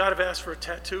couldn't God have asked for a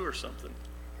tattoo or something?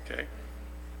 Okay.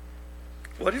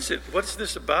 What is it? What's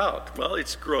this about? Well,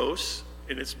 it's gross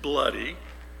and it's bloody.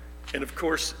 And of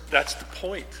course, that's the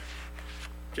point.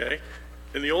 Okay.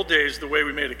 In the old days, the way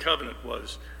we made a covenant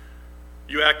was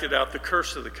you acted out the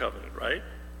curse of the covenant, right?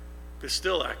 This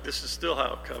is still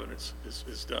how a covenant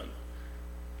is done.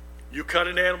 You cut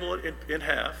an animal in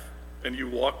half, and you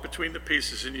walk between the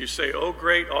pieces, and you say, "O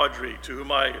great Audrey, to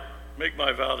whom I make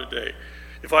my vow today,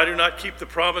 if I do not keep the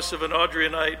promise of an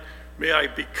Audreyite, may I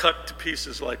be cut to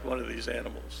pieces like one of these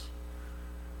animals."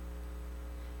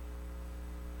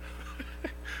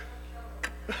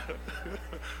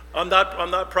 I'm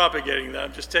not propagating that.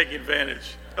 I'm just taking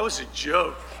advantage. That was a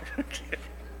joke. Okay.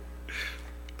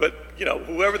 But,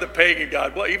 whoever the pagan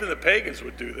god, well, even the pagans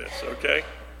would do this, okay?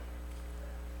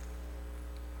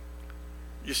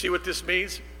 You see what this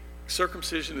means?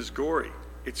 Circumcision is gory.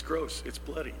 It's gross. It's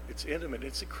bloody. It's intimate.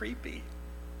 It's creepy.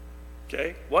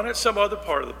 Okay? Why not some other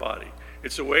part of the body?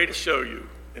 It's a way to show you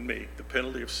and me the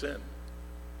penalty of sin.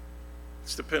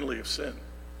 It's the penalty of sin.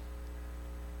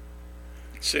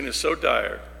 Sin is so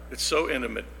dire, it's so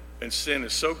intimate, and sin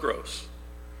is so gross.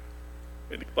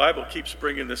 And the Bible keeps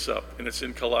bringing this up, and it's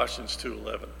in Colossians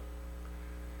 2:11.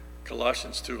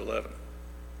 Colossians 2:11.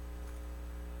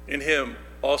 In him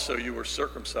also you were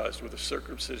circumcised with a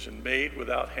circumcision made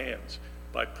without hands,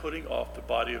 by putting off the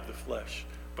body of the flesh,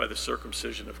 by the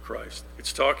circumcision of Christ.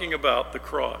 It's talking about the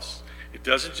cross. It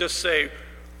doesn't just say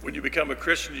when you become a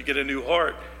Christian you get a new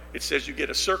heart. It says you get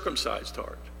a circumcised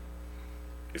heart.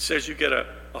 It says you get a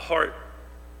heart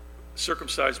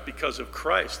circumcised because of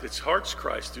Christ. It's heart's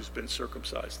Christ who's been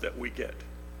circumcised that we get.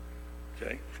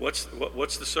 Okay? What's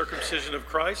the circumcision of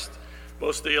Christ?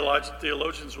 Most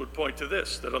theologians would point to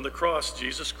this, that on the cross,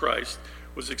 Jesus Christ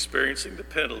was experiencing the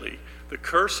penalty, the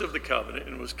curse of the covenant,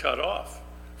 and was cut off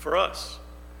for us.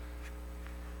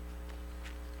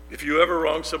 If you ever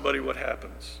wrong somebody, what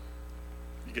happens?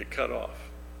 You get cut off.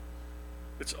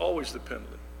 It's always the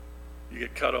penalty. You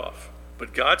get cut off.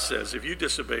 But God says, if you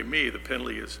disobey me, the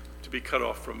penalty is to be cut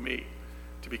off from me,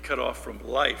 to be cut off from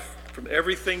life, from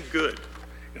everything good.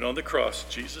 And on the cross,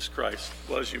 Jesus Christ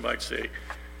was, you might say,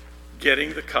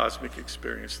 getting the cosmic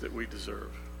experience that we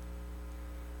deserve.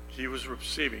 He was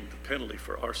receiving the penalty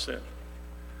for our sin.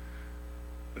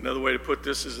 Another way to put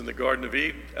this is in the Garden of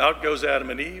Eden. Out goes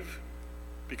Adam and Eve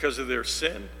because of their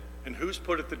sin. And who's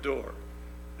put at the door?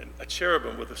 A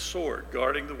cherubim with a sword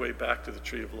guarding the way back to the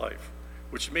tree of life,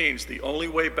 which means the only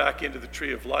way back into the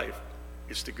tree of life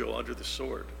is to go under the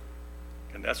sword.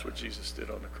 And that's what Jesus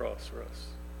did on the cross for us.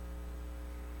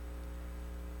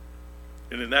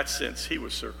 And in that sense, he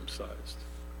was circumcised.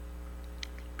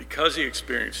 Because he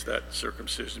experienced that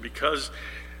circumcision, because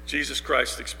Jesus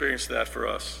Christ experienced that for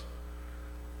us.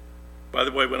 By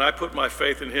the way, when I put my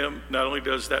faith in him, not only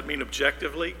does that mean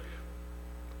objectively,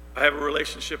 I have a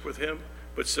relationship with him,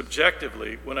 but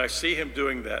subjectively, when I see him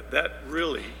doing that, that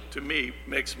really, to me,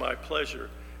 makes my pleasure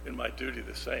and my duty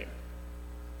the same.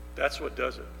 That's what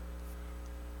does it.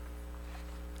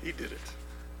 He did it.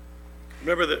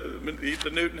 Remember the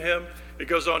Newton hymn? It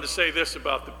goes on to say this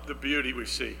about the beauty we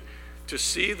see. To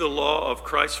see the law of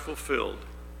Christ fulfilled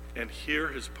and hear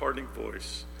his parting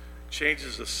voice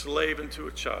changes a slave into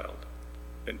a child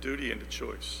and duty into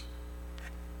choice.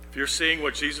 If you're seeing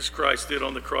what Jesus Christ did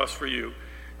on the cross for you,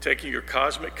 taking your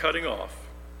cosmic cutting off,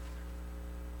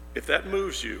 if that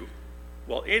moves you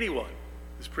while anyone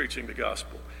is preaching the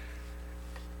gospel,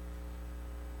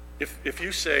 if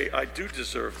you say, I do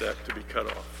deserve that to be cut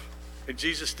off, and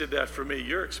Jesus did that for me,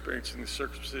 you're experiencing the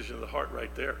circumcision of the heart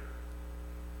right there.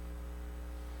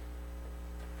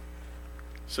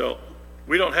 So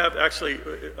we don't have, actually,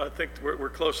 I think we're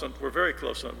close on, we're very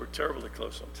close on, we're terribly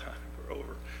close on time.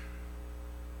 over.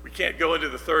 We can't go into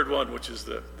the third one, which is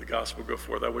the gospel go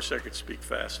forth. I wish I could speak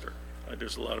faster.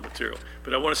 There's a lot of material.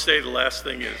 But I want to say the last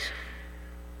thing is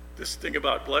this thing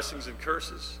about blessings and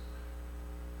curses.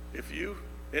 If you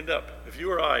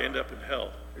or I end up in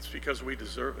hell, it's because we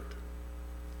deserve it.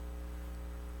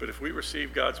 But if we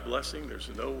receive God's blessing, there's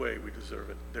no way we deserve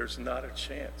it. There's not a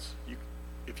chance.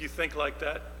 If you think like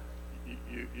that,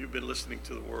 you've been listening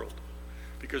to the world.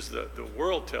 Because the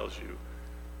world tells you,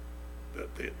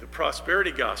 the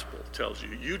prosperity gospel tells you,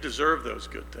 you deserve those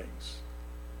good things.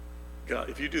 God,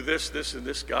 if you do this, this, and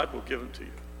this, God will give them to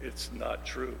you. It's not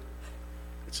true.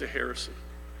 It's a heresy.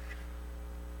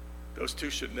 Those two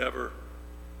should never,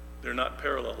 they're not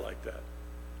parallel like that.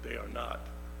 They are not.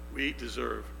 We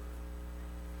deserve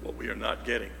what we are not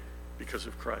getting because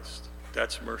of Christ.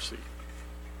 That's mercy.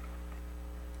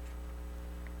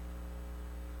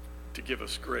 To give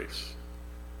us grace.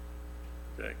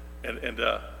 Okay? And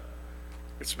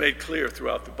it's made clear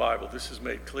throughout the Bible. This is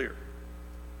made clear.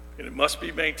 And it must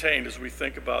be maintained as we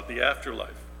think about the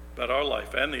afterlife, about our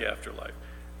life and the afterlife,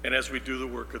 and as we do the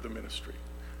work of the ministry.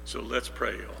 So let's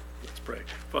pray, y'all. Let's pray.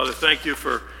 Father, thank you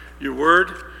for your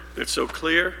word that's so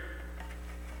clear.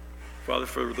 Father,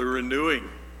 for the renewing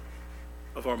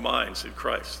of our minds in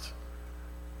Christ,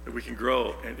 that we can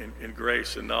grow in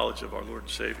grace and knowledge of our Lord and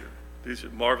Savior. These are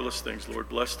marvelous things, Lord.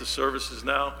 Bless the services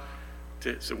now,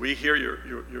 so we hear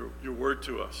your word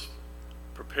to us,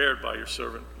 prepared by your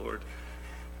servant, Lord,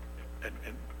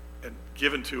 and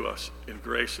given to us in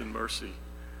grace and mercy.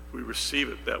 We receive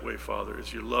it that way, Father,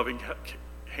 as your loving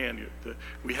hand.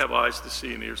 We have eyes to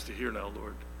see and ears to hear now,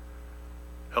 Lord.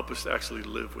 Help us to actually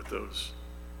live with those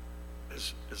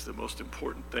as the most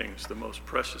important things, the most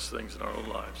precious things in our own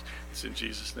lives. It's in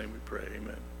Jesus' name we pray.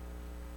 Amen.